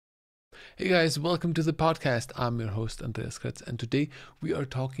Hey guys, welcome to the podcast. I'm your host Andreas Kretz, and today we are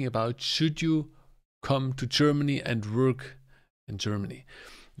talking about should you come to Germany and work in Germany.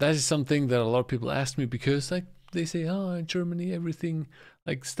 That is something that a lot of people ask me because they say, oh, in Germany everything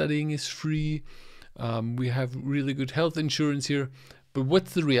like studying is free. We have really good health insurance here, but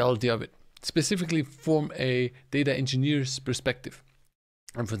what's the reality of it? Specifically from a data engineer's perspective.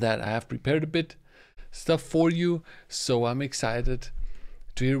 And for that I have prepared a bit stuff for you, so I'm excited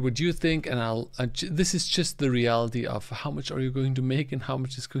to hear what you think, and this is just the reality of how much are you going to make and how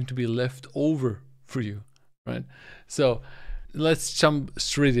much is going to be left over for you, right? So let's jump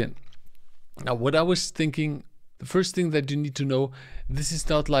straight in. Now, what I was thinking, the first thing that you need to know, this is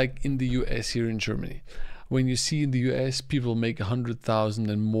not like in the US here in Germany. When you see in the US people make 100,000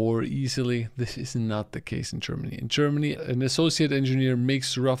 and more easily, this is not the case in Germany. In Germany, an associate engineer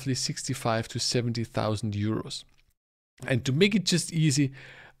makes roughly 65 to 70,000 euros. And to make it just easy,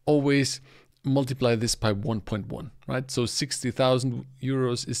 always multiply this by 1.1, right? So 60,000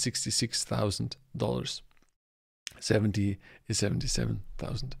 euros is $66,000. 70 is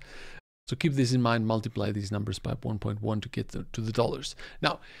 77,000. So keep this in mind, multiply these numbers by 1.1 to get to the dollars.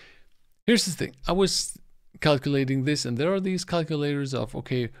 Now, here's the thing. I was calculating this, and there are these calculators of,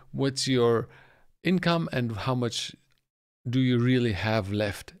 okay, what's your income and how much do you really have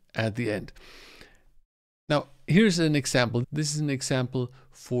left at the end? Now, here's an example. This is an example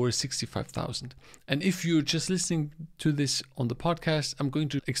for 65,000. And if you're just listening to this on the podcast, I'm going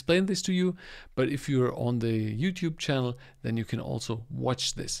to explain this to you. But if you're on the YouTube channel, then you can also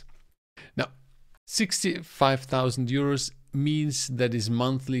watch this. Now, 65,000 euros means that is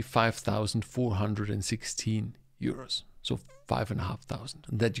monthly 5,416 euros. So 5,500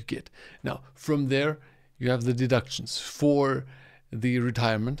 that you get. Now, from there, you have the deductions for the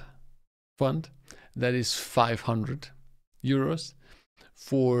retirement fund. That is 500 euros.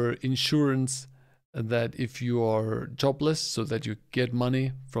 For insurance, that if you are jobless, so that you get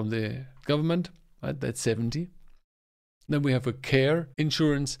money from the government, right, that's 70. Then we have a care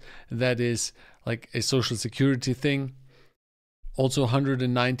insurance, that is like a social security thing, also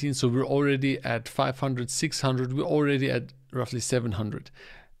 119. So we're already at 500, 600, we're already at roughly 700.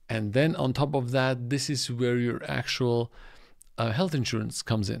 And then on top of that, this is where your actual health insurance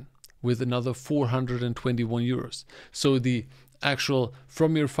comes in, with another 421 euros. So the actual,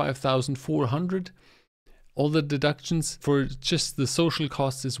 from your 5,400, all the deductions for just the social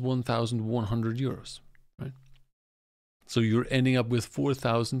costs is 1,100 euros, right? So you're ending up with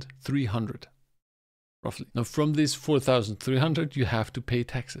 4,300, roughly. Now from this 4,300, you have to pay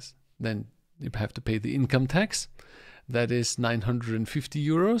taxes. Then you have to pay the income tax. That is 950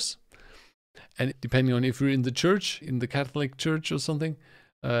 euros. And depending on if you're in the church, in the Catholic church or something,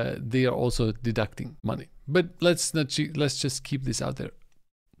 they are also deducting money. But let's just keep this out there.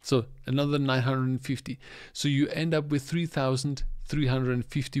 So another 950. So you end up with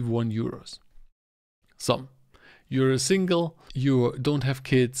 3,351 euros. You're single, you don't have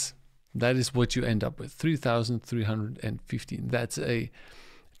kids. That is what you end up with, 3,315. That's a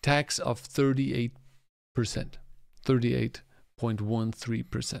tax of 38%,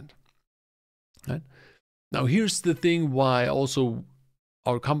 38.13%. Right? Now here's the thing why also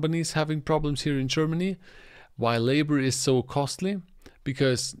our companies having problems here in Germany, why labor is so costly,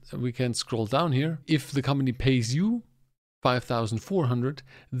 because we can scroll down here. If the company pays you 5,400,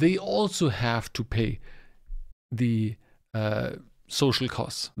 they also have to pay the social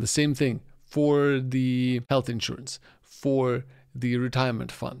costs. The same thing for the health insurance, for the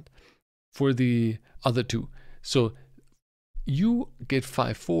retirement fund, for the other two. So you get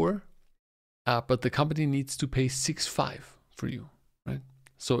 5,400, but the company needs to pay 6,500 for you, right?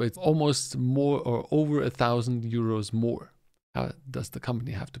 So it's almost more or over 1,000 euros more. How does the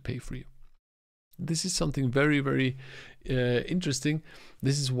company have to pay for you? This is something very, very interesting.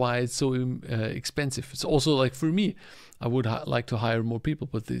 This is why it's so expensive. It's also like for me, I would like to hire more people,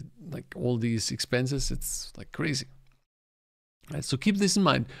 but like all these expenses, it's like crazy. Right, so keep this in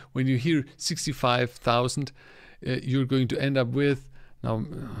mind when you hear 65,000. You're going to end up with, now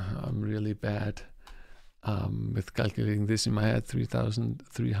I'm really bad with calculating this in my head,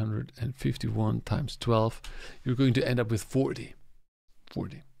 3,351 times 12, you're going to end up with 40,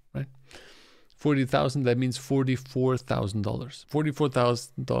 right? 40,000, that means $44,000.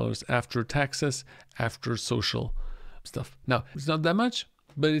 $44,000 after taxes, after social stuff. Now, it's not that much,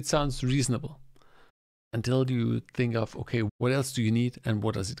 but it sounds reasonable until you think of, okay, what else do you need and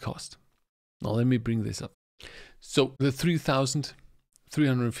what does it cost? Now, let me bring this up. So the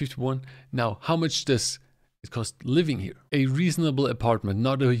 3,351, now how much does it cost living here? A reasonable apartment,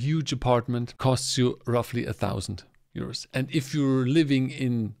 not a huge apartment, costs you roughly 1,000 euros. And if you're living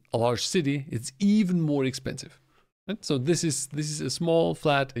in a large city, it's even more expensive. Right? So this is a small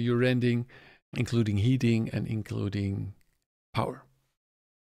flat you're renting, including heating and including power.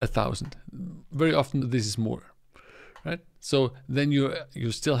 1,000. Very often this is more. Right? So then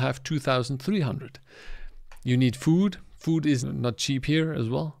you still have 2,300. You need food. Food is not cheap here as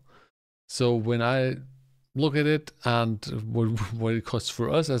well. So when I look at it and what it costs for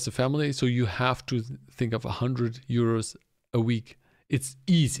us as a family, so you have to think of 100 euros a week. It's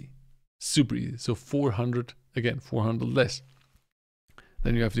easy, super easy. So 400, again, 400 less.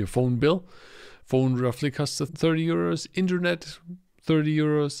 Then you have your phone bill. Phone roughly costs 30 euros. Internet, 30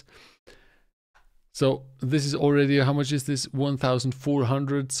 euros. So this is already, how much is this?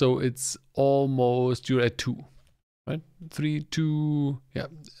 1,400. So it's almost, you're at 2, right? 3, 2, yeah,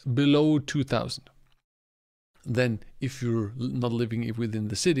 below 2,000. Then if you're not living within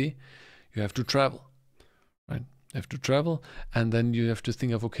the city, you have to travel, right? You have to travel, and then you have to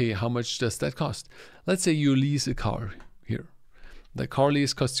think of, okay, how much does that cost? Let's say you lease a car here. The car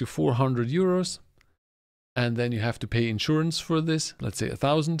lease costs you 400 euros, and then you have to pay insurance for this, let's say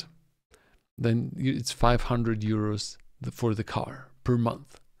 1,000. Then it's 500 euros for the car per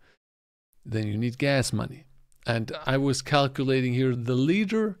month. Then you need gas money. And I was calculating here, the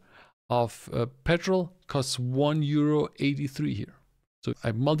liter of petrol costs €1.83 here. So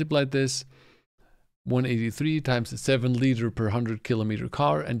I multiplied this 183 times the 7 liter per 100 kilometer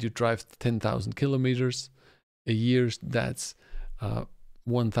car, and you drive 10,000 kilometers a year. That's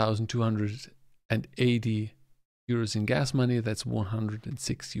 1,280 euros in gas money. That's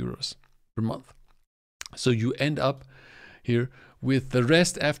 106 euros per month. So you end up here with the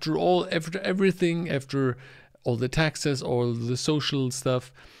rest after everything, after all the taxes, all the social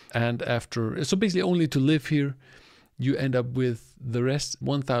stuff, and after, so basically only to live here, you end up with the rest,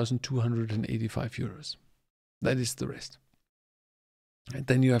 1,285 euros. That is the rest. And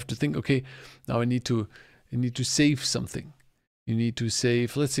then you have to think, okay, now I need to save something. You need to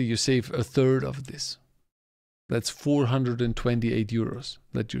save, let's say you save a third of this. That's 428 euros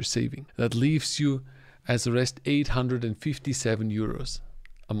that you're saving. That leaves you as the rest 857 euros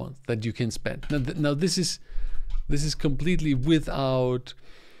a month that you can spend. Now this is completely without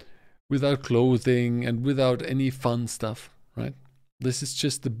clothing and without any fun stuff, right? This is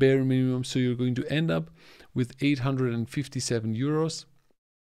just the bare minimum. So you're going to end up with 857 euros.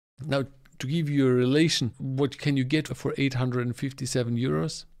 Now, to give you a relation, what can you get for 857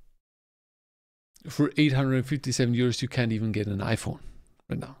 euros? For 857 euros, you can't even get an iPhone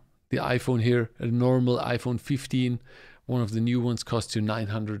right now. The iPhone here, a normal iPhone 15, one of the new ones, costs you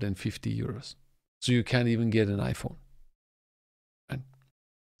 950 euros. So you can't even get an iPhone. And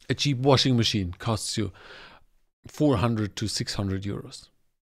a cheap washing machine costs you 400 to 600 euros.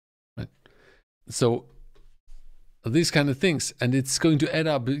 Right? So these kind of things, and it's going to add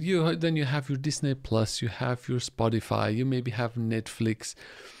up. Then you have your Disney Plus, you have your Spotify, you maybe have Netflix.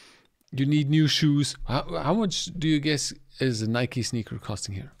 You need new shoes. How much do you guess is a Nike sneaker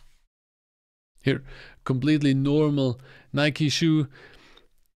costing here? Here, completely normal Nike shoe,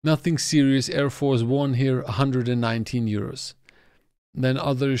 nothing serious. Air Force One here, 119 euros. Then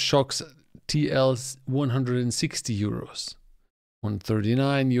other Shocks TLs, 160 euros.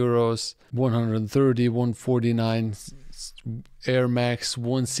 139 euros, 130, 149, Air Max,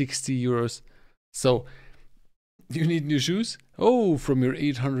 160 euros. So you need new shoes. Oh, from your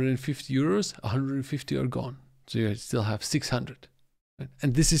 850 euros, 150 are gone. So you still have 600.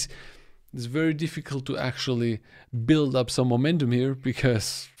 And it's very difficult to actually build up some momentum here,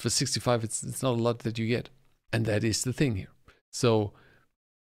 because for 65, it's not a lot that you get. And that is the thing here. So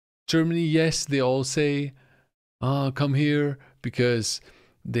Germany, yes, they all say, come here, because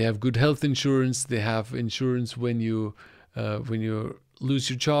they have good health insurance. They have insurance when you lose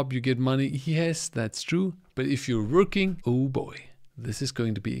your job, you get money. Yes, that's true. But if you're working, oh boy, this is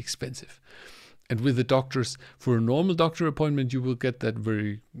going to be expensive. And with the doctors, for a normal doctor appointment, you will get that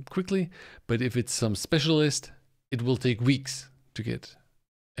very quickly. But if it's some specialist, it will take weeks to get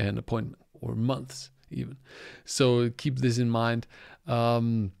an appointment, or months even. So keep this in mind.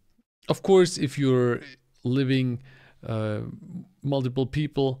 Of course, if you're living multiple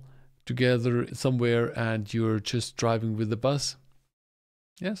people together somewhere and you're just driving with the bus,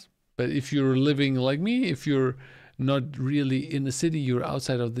 yes. But if you're living like me, if you're not really in the city, you're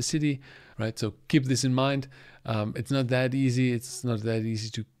outside of the city, right? So keep this in mind. It's not that easy. It's not that easy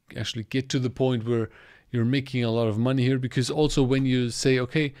to actually get to the point where you're making a lot of money here, because also when you say,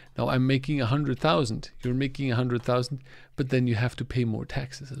 okay, now I'm making 100,000, you're making 100,000, but then you have to pay more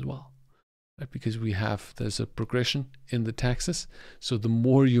taxes as well, right? Because there's a progression in the taxes. So the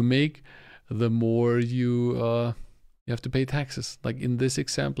more you make, the more you You have to pay taxes. Like in this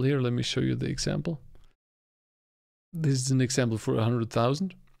example here, let me show you the example. This is an example for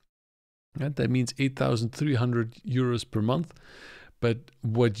 100,000. Right? That means 8,300 euros per month. But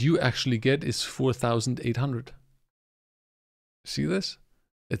what you actually get is 4,800. See this?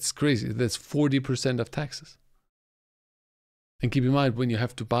 It's crazy. That's 40% of taxes. And keep in mind, when you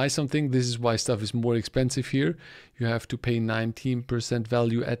have to buy something, this is why stuff is more expensive here. You have to pay 19%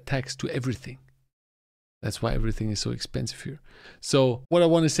 value add tax to everything. That's why everything is so expensive here. So what I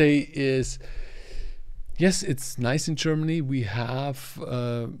want to say is, yes, it's nice in Germany. We have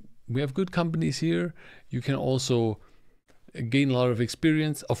good companies here. You can also gain a lot of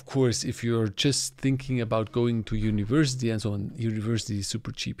experience. Of course, if you're just thinking about going to university and so on, university is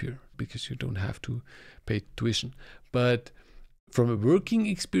super cheap here because you don't have to pay tuition. But from a working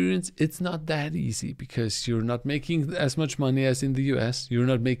experience, it's not that easy because you're not making as much money as in the US. You're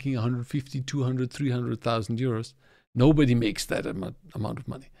not making 150, 200, 300,000 euros. Nobody makes that amount of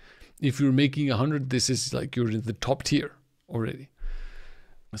money. If you're making 100, this is like you're in the top tier already.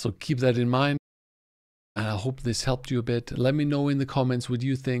 So keep that in mind. And I hope this helped you a bit. Let me know in the comments what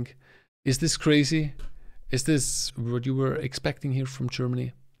you think. Is this crazy? Is this what you were expecting here from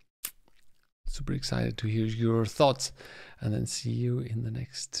Germany? Super excited to hear your thoughts, and then see you in the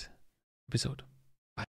next episode.